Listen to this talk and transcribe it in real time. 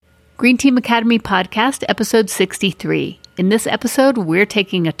Green Team Academy Podcast, episode 63. In this episode, we're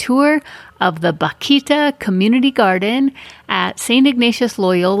taking a tour of the Bakhita Community Garden at St. Ignatius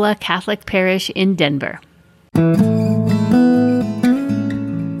Loyola Catholic Parish in Denver.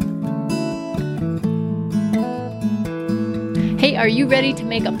 Hey, are you ready to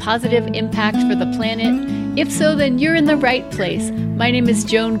make a positive impact for the planet? If so, then you're in the right place. My name is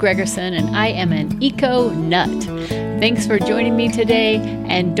Joan Gregerson, and I am an eco-nut. Thanks for joining me today,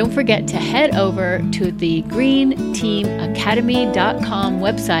 and don't forget to head over to the greenteamacademy.com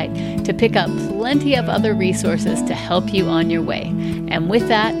website to pick up plenty of other resources to help you on your way. And with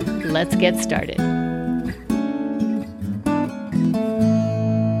that, let's get started.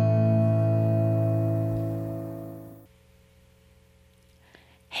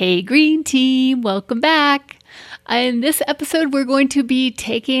 Hey, Green Team, welcome back. In this episode, we're going to be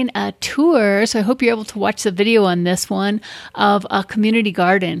taking a tour, so I hope you're able to watch the video on this one, of a community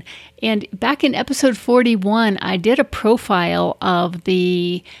garden. And back in episode 41, I did a profile of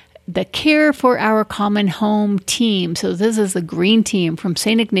the Care for Our Common Home team. So this is the Green Team from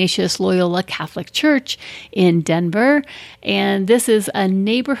St. Ignatius Loyola Catholic Church in Denver. And this is a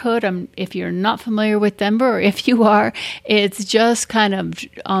neighborhood, if you're not familiar with Denver, or if you are, it's just kind of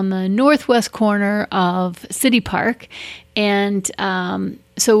on the northwest corner of City Park. And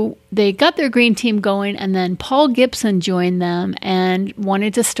so they got their Green Team going, and then Paul Gibson joined them and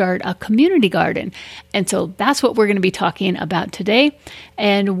wanted to start a community garden. And so that's what we're going to be talking about today.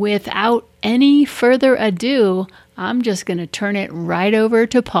 And without any further ado, I'm just going to turn it right over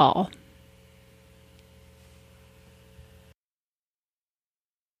to Paul.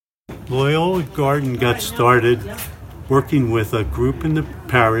 Loyola Garden got started working with a group in the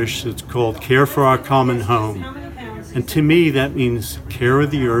parish that's called Care for Our Common Home. And to me, that means care of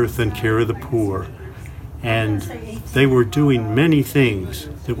the earth and care of the poor. And they were doing many things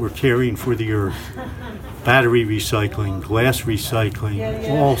that were caring for the earth. Battery recycling, glass recycling,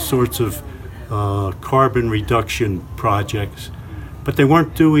 all sorts of carbon reduction projects. But they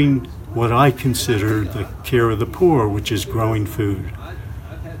weren't doing what I consider the care of the poor, which is growing food.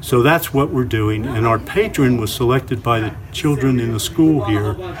 So that's what we're doing. And our patron was selected by the children in the school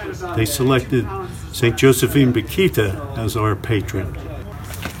here. They selected St. Josephine Bakhita as our patron.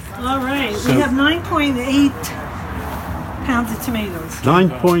 All right, we have 9.8 pounds of tomatoes.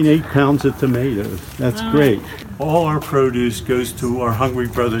 9.8 pounds of tomatoes. That's great. All our produce goes to our hungry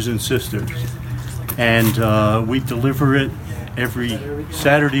brothers and sisters. And we deliver it every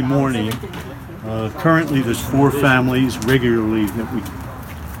Saturday morning. Currently, there's 4 families regularly that we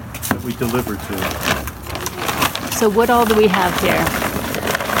deliver to. So what all do we have here?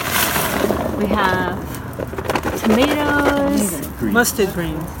 We have tomatoes. Mustard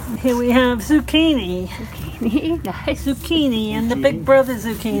greens. Here we have zucchini. Zucchini, nice. Zucchini and the big brother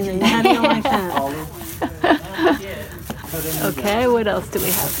zucchini. How do you like that? Okay, what else do we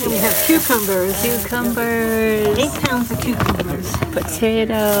have here? We have cucumbers. 8 pounds of cucumbers.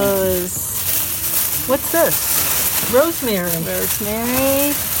 Potatoes. What's this? Rosemary.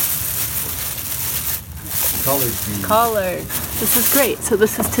 Collard. This is great. So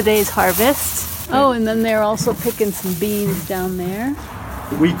this is today's harvest. Oh, and then they're also picking some beans down there.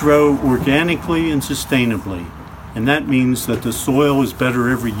 We grow organically and sustainably. And that means that the soil is better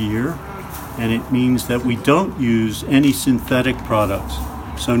every year. And it means that we don't use any synthetic products.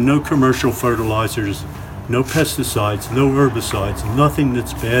 So no commercial fertilizers, no pesticides, no herbicides, nothing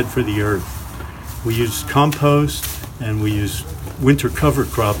that's bad for the earth. We use compost, and we use winter cover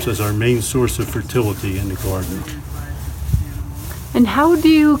crops as our main source of fertility in the garden. And how do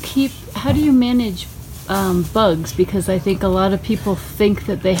you manage bugs? Because I think a lot of people think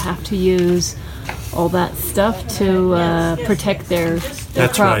that they have to use all that stuff to protect their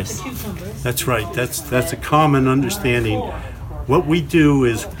crops. That's right. That's a common understanding. What we do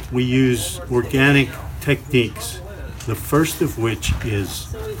is we use organic techniques, the first of which is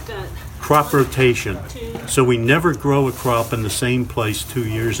crop rotation. So we never grow a crop in the same place 2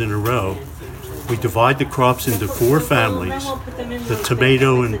 years in a row. We divide the crops into 4 families. The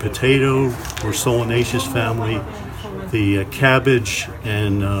tomato and potato or solanaceous family, the cabbage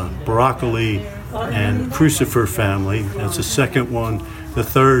and broccoli and crucifer family. That's the second one. The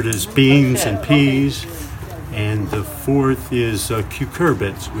third is beans and peas. And the fourth is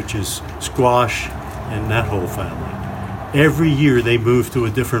cucurbits, which is squash and that whole family. Every year they move to a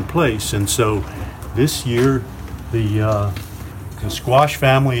different place. And so this year the squash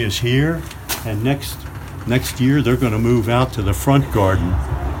family is here, and next year they're going to move out to the front garden,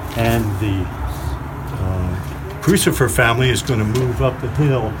 and the crucifer family is going to move up the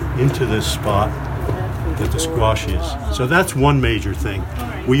hill into this spot that the squash is. So that's one major thing.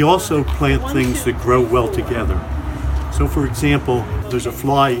 We also plant things that grow well together. So for example, there's a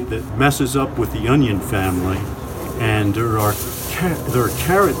fly that messes up with the onion family, and there are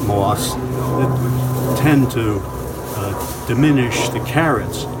carrot moths that tend to diminish the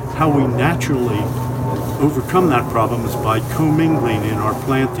carrots. How we naturally overcome that problem is by commingling in our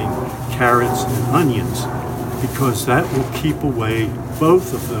planting carrots and onions, because that will keep away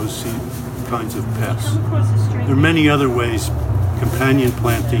both of those kinds of pests. There are many other ways, companion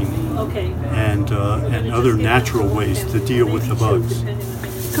planting and other natural ways to deal with the bugs.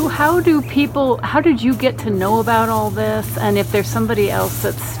 So how did you get to know about all this? And if there's somebody else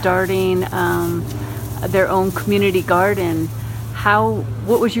that's starting their own community garden,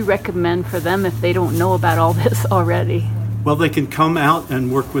 what would you recommend for them if they don't know about all this already? Well, they can come out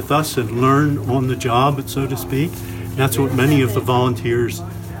and work with us and learn on the job, so to speak. That's what many of the volunteers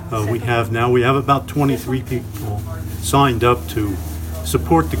we have now. We have about 23 people signed up to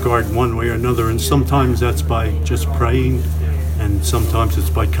support the garden one way or another, and sometimes that's by just praying, and sometimes it's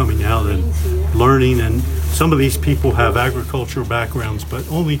by coming out and learning. And some of these people have agricultural backgrounds, but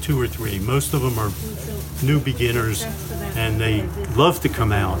only 2 or 3. Most of them are new beginners, and they love to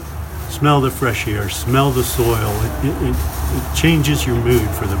come out, smell the fresh air, smell the soil. It changes your mood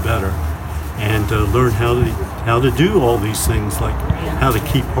for the better, and learn how to do all these things, like how to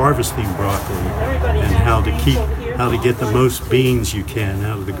keep harvesting broccoli and how to get the most beans you can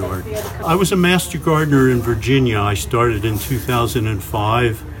out of the garden. I was a master gardener in Virginia. I started in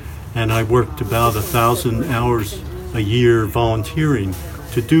 2005, and I worked about 1,000 hours a year volunteering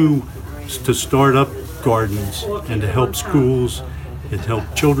to start up gardens and to help schools and help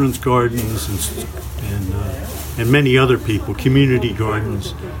children's gardens and many other people, community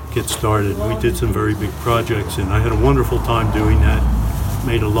gardens, get started. We did some very big projects, and I had a wonderful time doing that.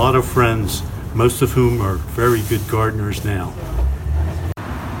 Made a lot of friends, most of whom are very good gardeners now.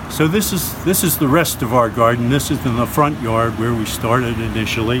 So this is the rest of our garden. This is in the front yard where we started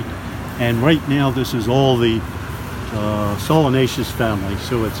initially, and right now this is all the solanaceous family.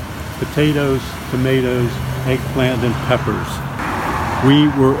 So it's potatoes, tomatoes, eggplant, and peppers. We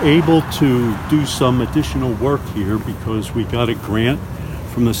were able to do some additional work here because we got a grant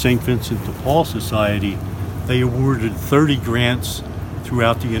from the St. Vincent de Paul Society. They awarded 30 grants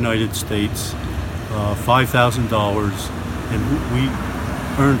throughout the United States, $5,000, and we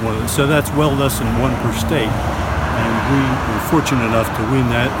earned one of them. So that's well less than one per state, and we were fortunate enough to win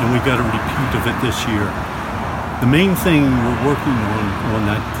that, and we got a repeat of it this year. The main thing we're working on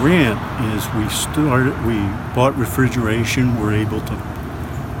that grant is we bought refrigeration. We're able to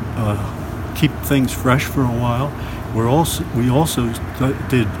keep things fresh for a while. We also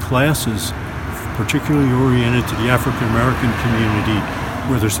did classes particularly oriented to the African American community,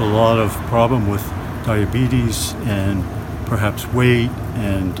 where there's a lot of problem with diabetes and perhaps weight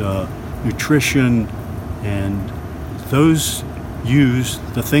and nutrition, and those use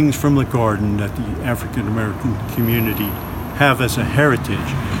the things from the garden that the African American community have as a heritage,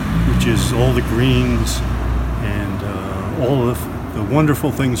 which is all the greens and all of the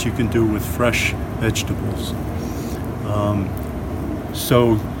wonderful things you can do with fresh vegetables.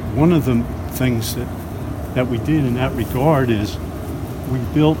 So one of the things that we did in that regard is we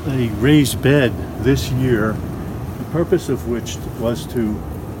built a raised bed this year, the purpose of which was to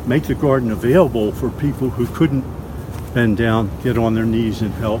make the garden available for people who couldn't bend down, get on their knees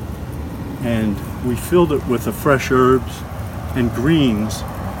and help. And we filled it with the fresh herbs and greens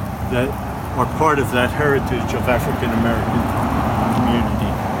that are part of that heritage of African American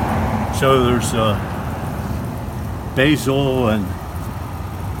community. So there's basil and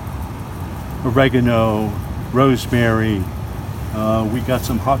oregano, rosemary. We got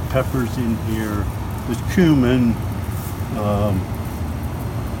some hot peppers in here. There's cumin,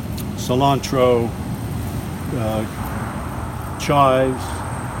 cilantro, chives,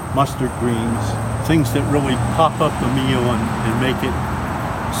 mustard greens, things that really pop up the meal and make it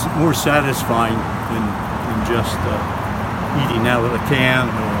more satisfying than just eating out of a can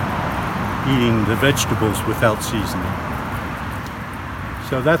or eating the vegetables without seasoning.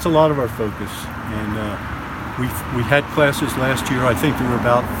 So that's a lot of our focus, and we had classes last year. I think there were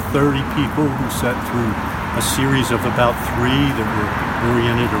about 30 people who sat through a series of about 3 that were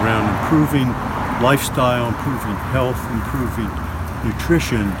oriented around improving lifestyle, improving health, improving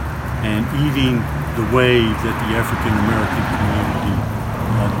nutrition, and eating the way that the African American community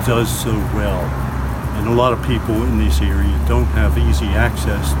does so well. And a lot of people in this area don't have easy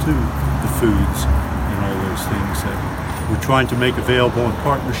access to the foods and all those things that we're trying to make available in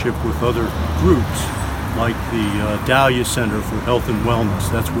partnership with other groups, like the Dahlia Center for Health and Wellness.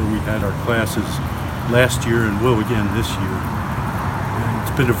 That's where we had our classes last year and will again this year. And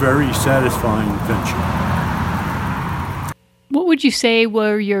it's been a very satisfying venture. What would you say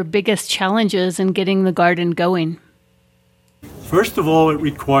were your biggest challenges in getting the garden going? First of all, it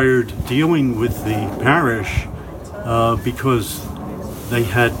required dealing with the parish because they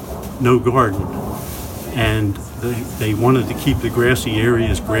had no garden, and they wanted to keep the grassy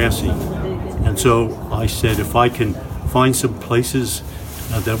areas grassy. And so I said, if I can find some places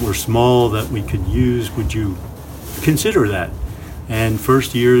that were small that we could use, would you consider that? And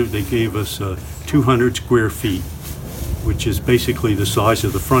first year they gave us 200 square feet, which is basically the size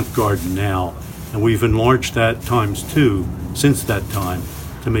of the front garden now. And we've enlarged that times 2 since that time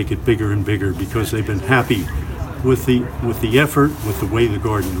to make it bigger and bigger, because they've been happy with the effort, with the way the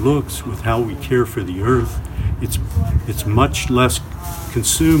garden looks, with how we care for the earth. It's much less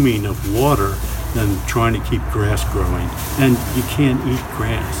consuming of water than trying to keep grass growing. And you can't eat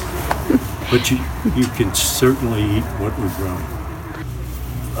grass, but you can certainly eat what we're growing.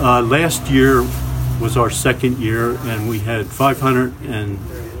 Last year was our second year, and we had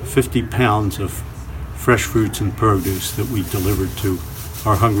 550 pounds of fresh fruits and produce that we delivered to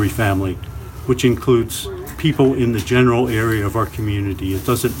our hungry family, which includes people in the general area of our community. It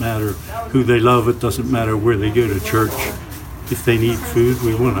doesn't matter who they love, it doesn't matter where they go to church. If they need food,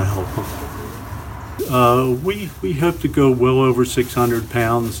 we want to help them. We hope to go well over 600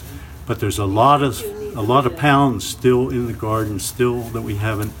 pounds, but there's a lot of pounds still in the garden, still that we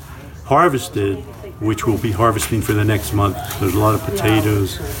haven't harvested, which we'll be harvesting for the next month. There's a lot of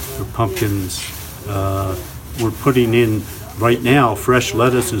potatoes or pumpkins. We're putting in right now fresh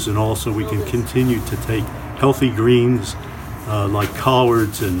lettuces, and also we can continue to take healthy greens like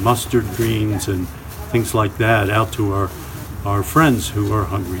collards and mustard greens and things like that out to our friends who are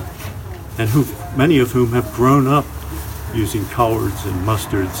hungry, and many of whom have grown up using collards and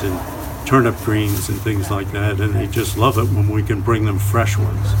mustards and turnip greens and things like that, and they just love it when we can bring them fresh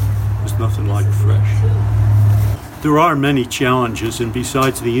ones. There's nothing like fresh. There are many challenges, and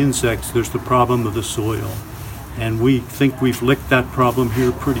besides the insects, there's the problem of the soil. And we think we've licked that problem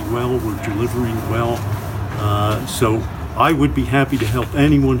here pretty well. We're delivering well. So I would be happy to help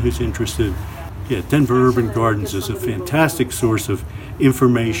anyone who's interested. Yeah, Denver Urban Gardens is a fantastic source of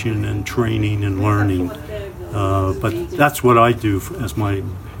information and training and learning. But that's what I do as my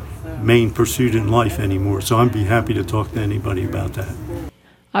main pursuit in life anymore. So I'd be happy to talk to anybody about that.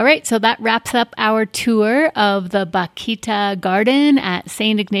 All right, so that wraps up our tour of the Vaquita Garden at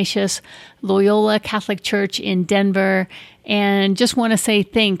St. Ignatius Loyola Catholic Church in Denver. And just want to say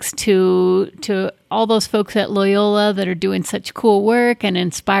thanks to all those folks at Loyola that are doing such cool work and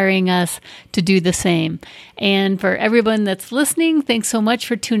inspiring us to do the same. And for everyone that's listening, thanks so much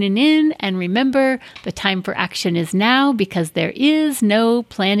for tuning in. And remember, the time for action is now, because there is no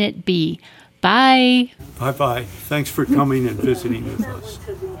planet B. Bye. Bye-bye. Thanks for coming and visiting with us.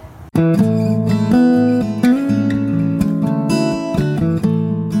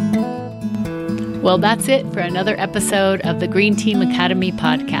 Well, that's it for another episode of the Green Team Academy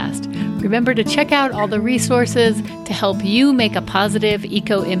podcast. Remember to check out all the resources to help you make a positive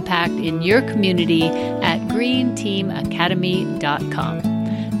eco impact in your community at greenteamacademy.com.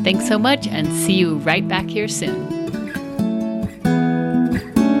 Thanks so much, and see you right back here soon.